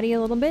Homebody a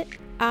little bit.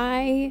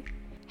 I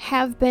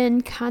have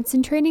been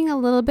concentrating a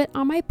little bit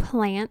on my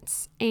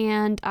plants,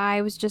 and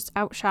I was just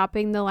out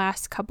shopping the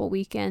last couple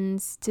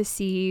weekends to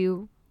see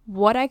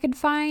what I could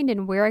find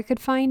and where I could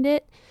find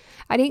it.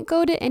 I didn't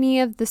go to any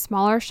of the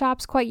smaller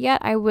shops quite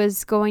yet. I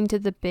was going to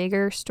the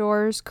bigger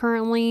stores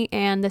currently,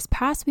 and this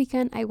past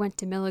weekend I went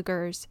to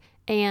Milligers.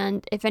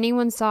 And if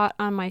anyone saw it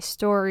on my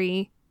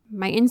story,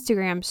 my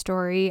Instagram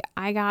story,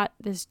 I got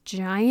this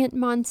giant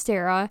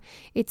Monstera.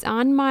 It's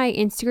on my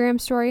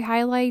Instagram story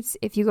highlights.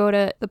 If you go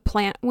to the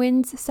plant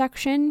wins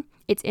section,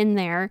 it's in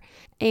there.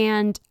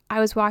 And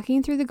I was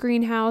walking through the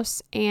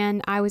greenhouse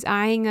and I was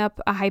eyeing up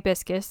a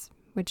hibiscus,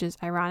 which is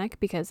ironic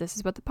because this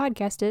is what the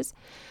podcast is.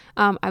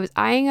 I was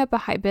eyeing up a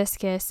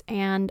hibiscus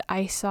and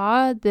I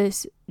saw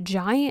this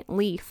giant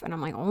leaf and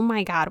I'm like, oh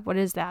my God, what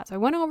is that? So I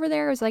went over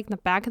there. It was like in the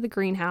back of the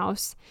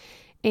greenhouse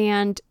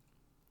and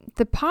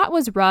the pot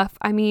was rough.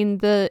 I mean,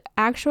 the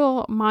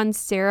actual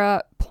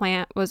Monstera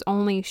plant was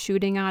only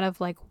shooting out of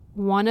like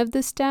one of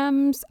the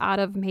stems out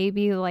of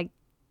maybe like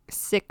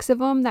 6 of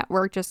them that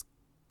were just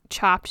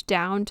chopped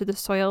down to the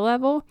soil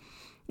level.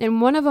 And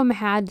one of them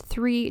had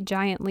 3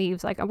 giant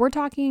leaves. Like we're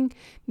talking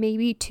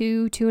maybe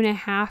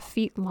 2.5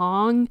 feet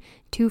long,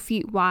 2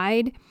 feet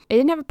wide. It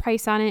didn't have a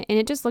price on it and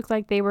it just looked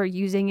like they were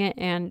using it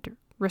and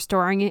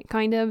restoring it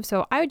kind of.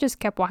 So I just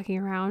kept walking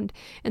around.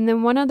 And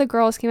then one of the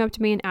girls came up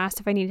to me and asked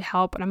if I needed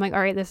help. And I'm like, all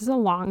right, this is a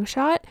long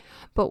shot,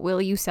 but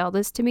will you sell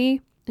this to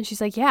me? And she's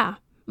like, yeah.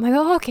 I'm like,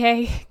 oh,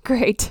 okay,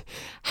 great.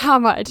 How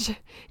much?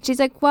 She's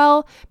like,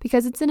 well,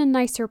 because it's in a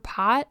nicer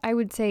pot, I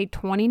would say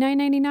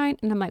 $29.99.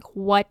 And I'm like,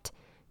 what?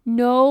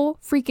 No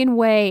freaking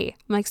way.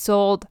 I'm like,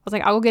 sold. I was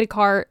like, I will get a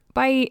cart.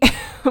 Bye.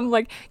 I'm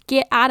like,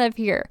 get out of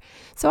here.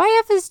 So I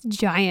have this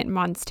giant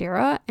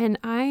Monstera and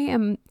I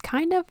am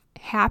kind of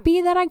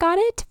happy that I got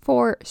it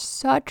for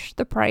such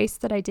the price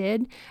that I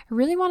did. I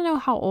really want to know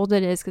how old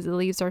it is because the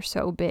leaves are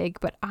so big,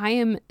 but I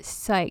am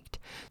psyched.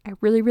 I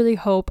really, really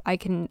hope I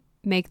can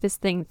make this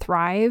thing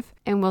thrive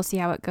and we'll see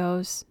how it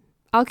goes.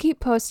 I'll keep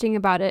posting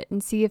about it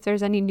and see if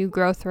there's any new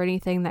growth or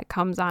anything that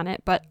comes on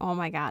it, but oh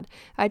my God,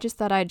 I just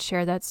thought I'd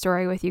share that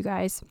story with you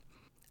guys.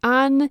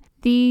 On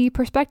the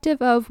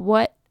perspective of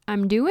what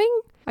I'm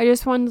doing, I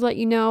just wanted to let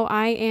you know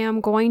I am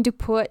going to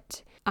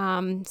put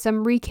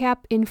some recap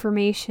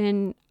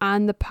information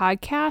on the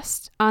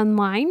podcast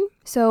online.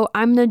 So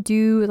I'm going to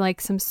do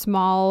like some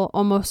small,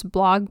 almost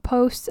blog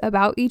posts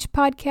about each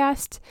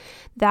podcast.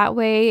 That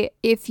way,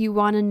 if you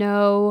want to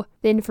know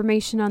the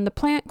information on the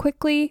plant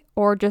quickly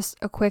or just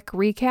a quick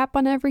recap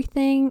on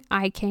everything,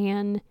 I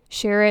can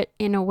share it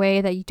in a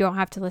way that you don't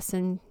have to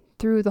listen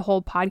through the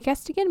whole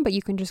podcast again, but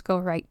you can just go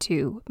right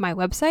to my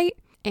website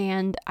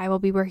and I will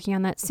be working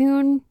on that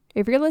soon.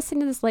 If you're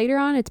listening to this later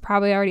on, it's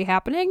probably already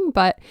happening,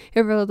 but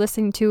if you're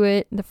listening to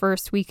it the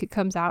first week it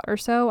comes out or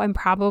so, I'm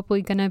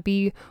probably going to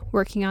be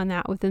working on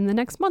that within the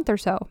next month or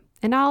so.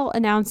 And I'll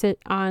announce it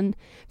on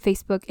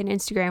Facebook and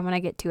Instagram when I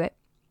get to it.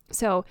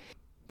 So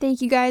thank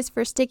you guys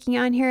for sticking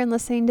on here and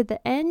listening to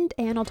the end,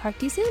 and I'll talk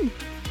to you soon.